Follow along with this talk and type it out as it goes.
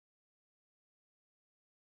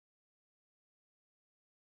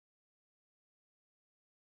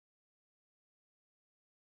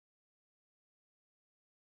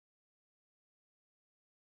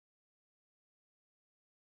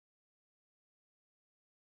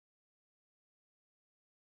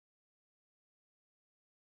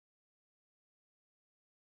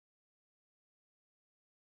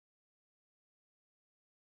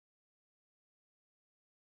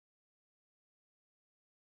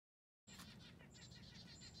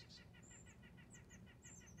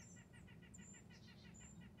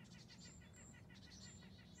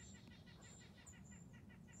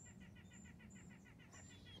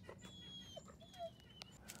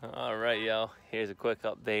All right, y'all, here's a quick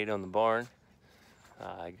update on the barn.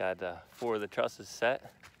 I got 4 of the trusses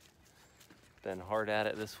set. Been hard at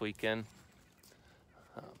it this weekend.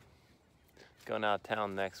 Going out of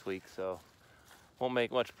town next week, so won't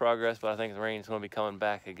make much progress, but I think the rain's gonna be coming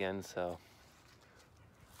back again, so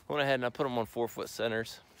went ahead and I put them on 4-foot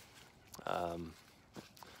centers. Like I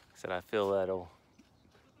said, I feel that'll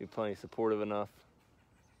be plenty supportive enough.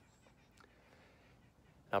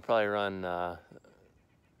 I'll probably run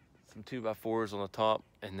some 2x4s on the top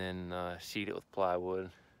and then sheet it with plywood.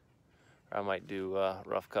 Or I might do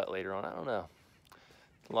rough cut later on, I don't know.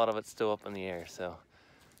 A lot of it's still up in the air, so.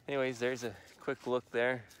 Anyways, there's a quick look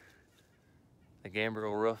there. The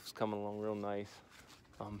gambrel roof's coming along real nice.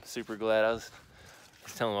 I'm super glad. I was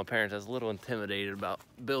telling my parents I was a little intimidated about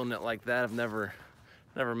building it like that. I've never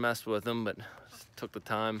messed with them, but just took the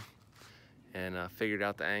time and figured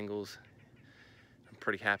out the angles. I'm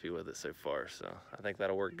pretty happy with it so far, so I think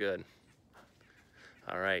that'll work good.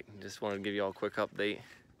 All right, just wanted to give you all a quick update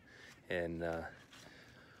and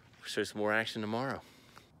show some more action tomorrow.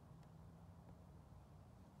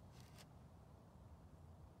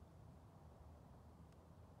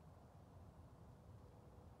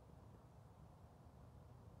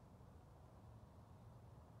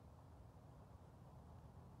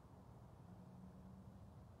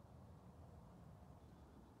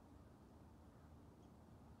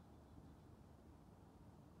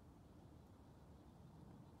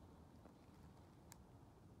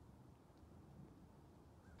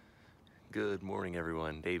 Good morning,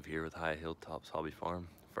 everyone. Dave here with High Hilltops Hobby Farm.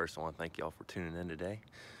 First, I want to thank y'all for tuning in today.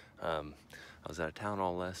 I was out of town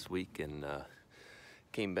all last week and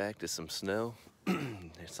came back to some snow.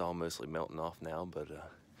 It's all mostly melting off now, but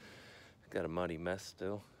got a muddy mess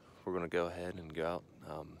still. We're gonna go ahead and go out,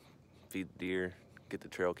 feed the deer, get the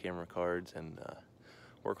trail camera cards, and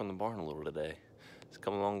work on the barn a little today. Just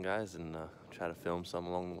come along, guys, and try to film some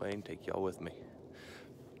along the way and take y'all with me.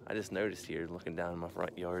 I just noticed here, looking down in my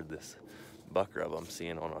front yard, this buck rub I'm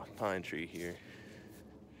seeing on a pine tree here.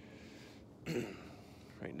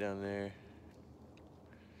 Right down there.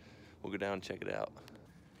 We'll go down and check it out.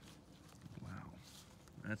 Wow,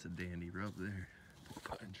 that's a dandy rub there.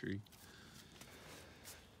 Pine tree.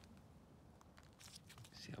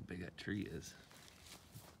 See how big that tree is.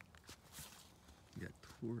 It got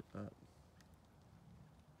tore up.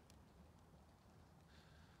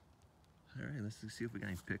 All right, let's see if we got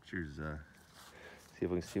any pictures. See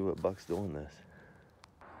if we can see what buck's doing this.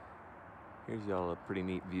 Here's y'all a pretty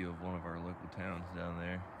neat view of one of our local towns down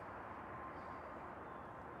there.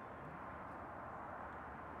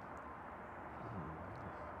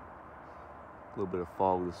 A little bit of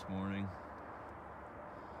fog this morning.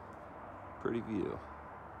 Pretty view.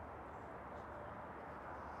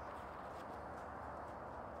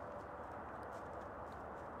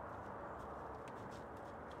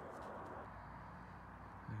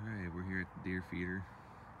 Alright, we're here at the deer feeder.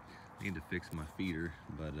 I need to fix my feeder,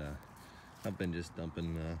 but I've been just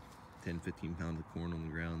dumping 10-15 pounds of corn on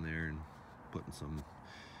the ground there and putting some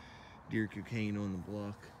deer cocaine on the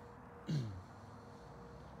block. It's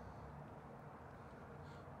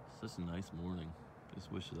just a nice morning.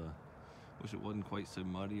 Just wish it wasn't quite so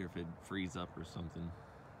muddy, or if it'd freeze up or something.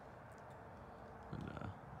 But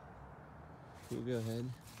we'll go ahead,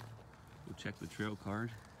 we'll check the trail card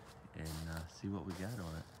and see what we got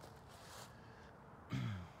on it.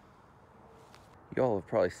 Y'all have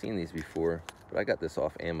probably seen these before, but I got this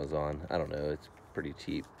off Amazon. I don't know, it's pretty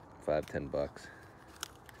cheap, $5-10 bucks.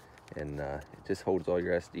 And it just holds all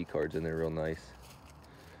your SD cards in there real nice.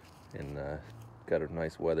 And got a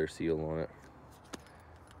nice weather seal on it.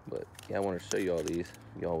 But yeah, I want to show you all these.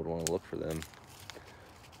 Y'all would want to look for them.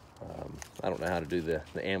 I don't know how to do the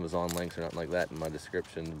Amazon links or nothing like that in my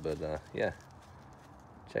description, but yeah,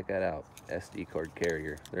 check that out. SD card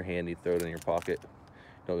carrier. They're handy, throw it in your pocket.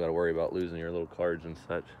 You don't got to worry about losing your little cards and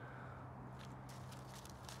such.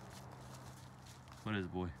 What is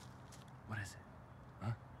it, boy? What is it?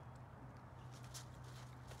 Huh?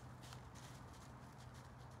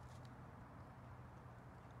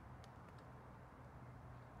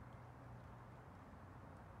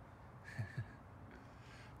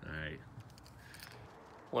 All right.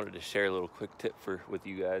 Wanted to share a little quick tip with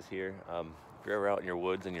you guys here. If you're ever out in your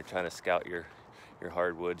woods and you're trying to scout your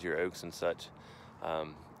hardwoods, your oaks and such,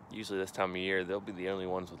 usually this time of year they'll be the only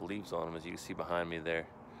ones with leaves on them, as you can see behind me there.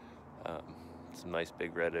 Some nice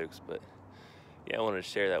big red oaks, but yeah, I wanted to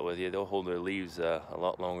share that with you. They'll hold their leaves a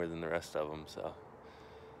lot longer than the rest of them, so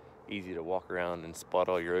easy to walk around and spot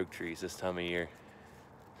all your oak trees this time of year.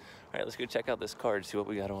 All right, let's go check out this card, see what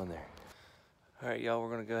we got on there. All right, y'all,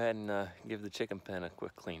 we're gonna go ahead and give the chicken pen a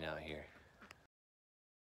quick clean out here.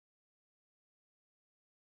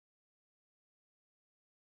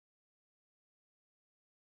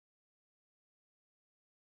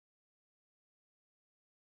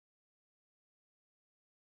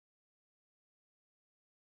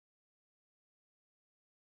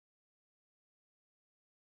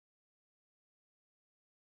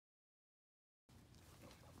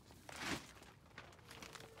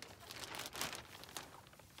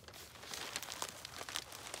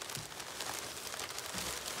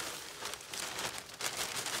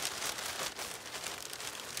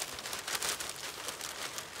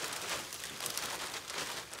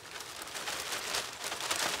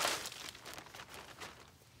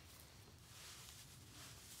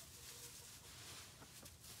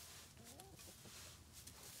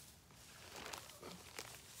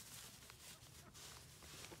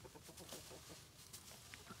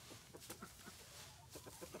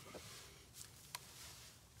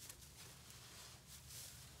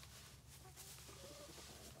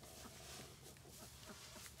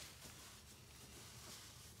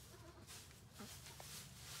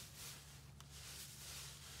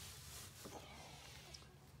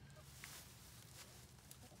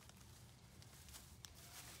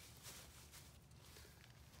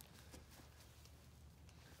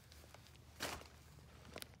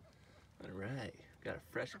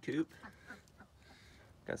 fresh coop.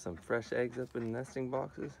 Got some fresh eggs up in the nesting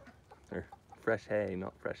boxes. Or fresh hay,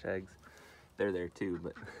 not fresh eggs. They're there too,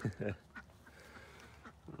 but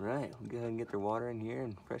all right, we'll go ahead and get their water in here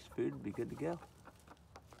and fresh food, be good to go.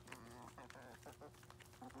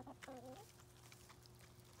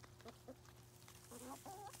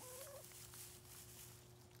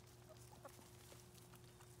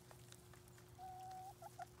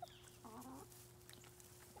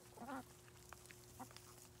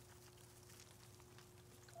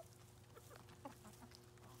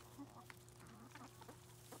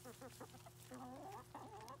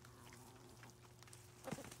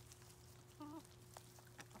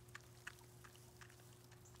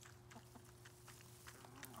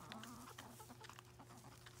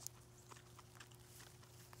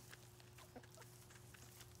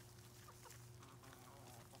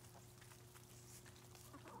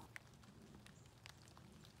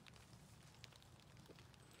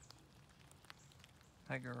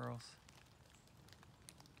 Hi, girls.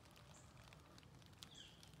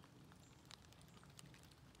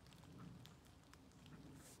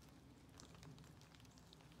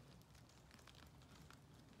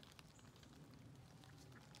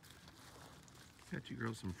 Got you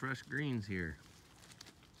girls some fresh greens here.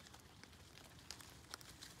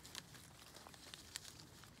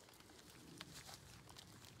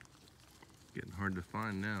 Getting hard to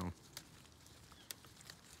find now.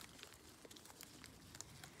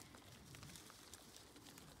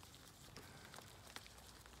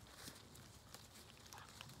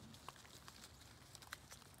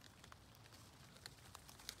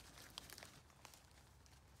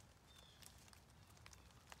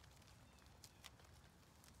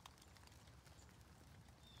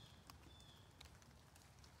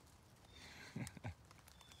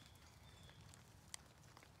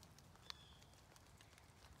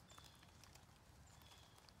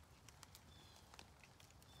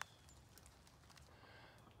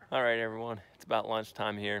 All right, everyone, it's about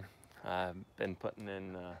lunchtime here. I've been putting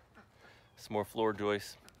in some more floor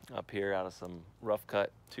joists up here out of some rough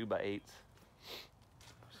cut 2x8s.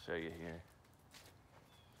 I'll show you here.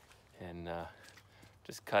 And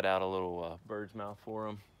just cut out a little bird's mouth for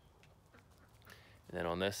them. And then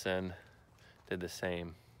on this end, did the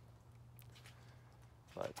same.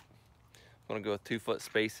 But I'm gonna go with 2-foot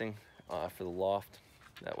spacing for the loft.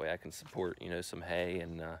 That way I can support, you know, some hay.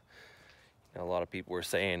 And you know, a lot of people were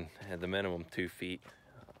saying at the minimum 2 feet.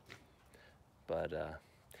 But I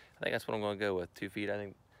think that's what I'm gonna go with, 2 feet. I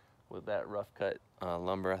think with that rough cut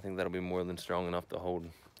lumber, I think that'll be more than strong enough to hold,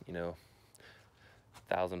 you know,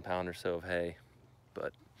 1,000 pound or so of hay.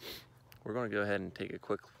 But we're gonna go ahead and take a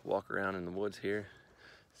quick walk around in the woods here,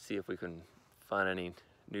 see if we can find any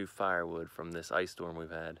new firewood from this ice storm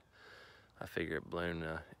we've had. I figure it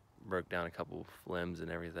broke down a couple of limbs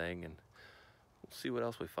and everything, and we'll see what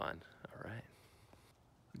else we find. All right.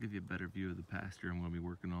 I'll give you a better view of the pasture I'm gonna be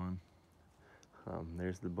working on.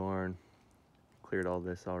 There's the barn. Cleared all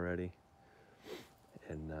this already.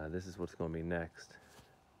 And this is what's gonna be next.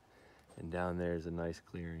 And down there is a nice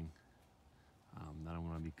clearing that I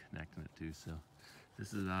wanna be connecting it to. So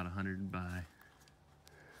this is about 100 by,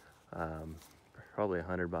 probably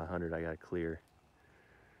 100 by 100 I gotta clear.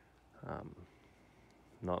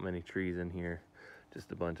 Not many trees in here,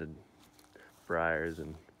 just a bunch of briars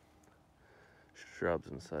and shrubs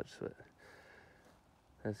and such. But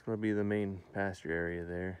that's gonna be the main pasture area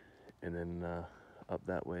there. And then up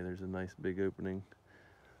that way, there's a nice big opening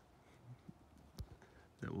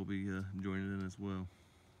that we'll be joining in as well.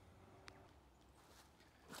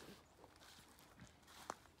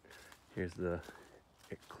 Here's the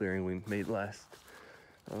clearing we made last,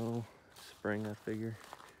 spring, I figure.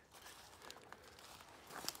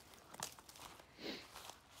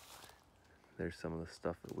 There's some of the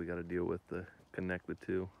stuff that we got to deal with to connect the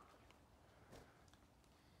two.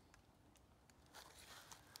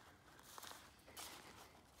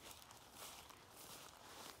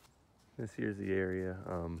 This here's the area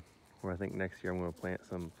where I think next year I'm going to plant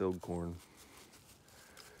some field corn.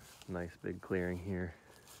 Nice big clearing here.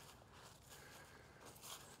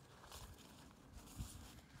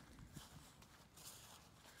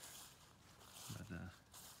 But,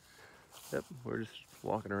 yep, we're just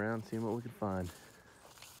walking around seeing what we can find.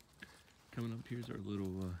 Coming up here's our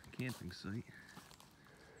little camping site.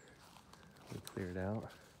 We cleared out.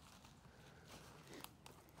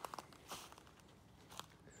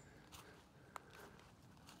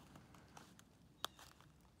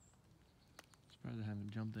 Surprised I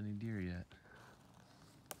haven't jumped any deer yet.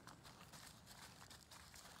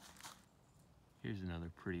 Here's another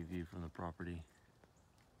pretty view from the property.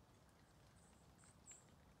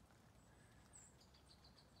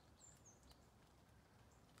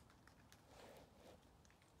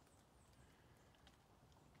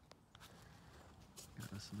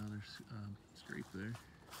 That's another scrape there.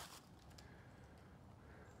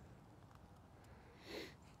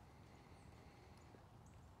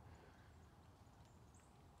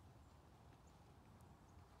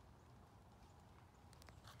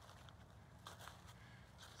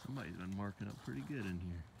 Somebody's been marking up pretty good in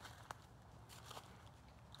here.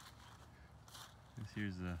 This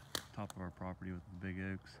here's the top of our property with the big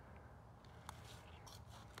oaks.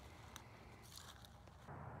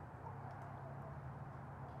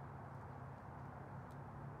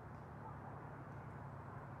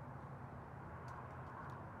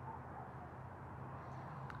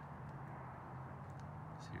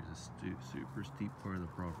 Here's a super steep part of the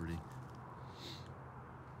property.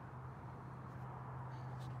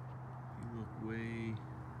 You look way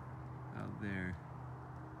out there,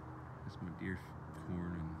 that's my deer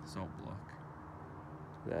corn and salt block.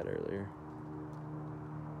 That earlier.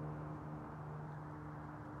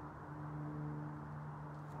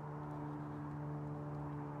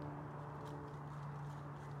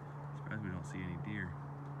 Surprised we don't see any deer.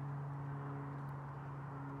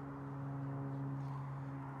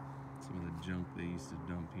 Some of the junk they used to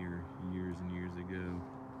dump here years and years ago.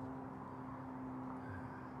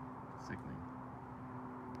 Sickening.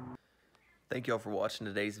 Thank you all for watching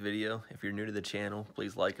today's video. If you're new to the channel,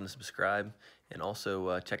 please like and subscribe, and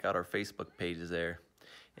also check out our Facebook pages there.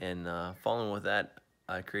 And following with that,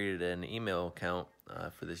 I created an email account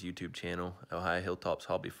for this YouTube channel, Ohio Hilltops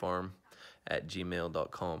Hobby Farm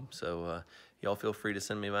 @gmail.com. So y'all feel free to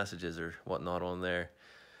send me messages or whatnot on there.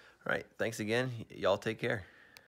 All right, thanks again. Y'all take care.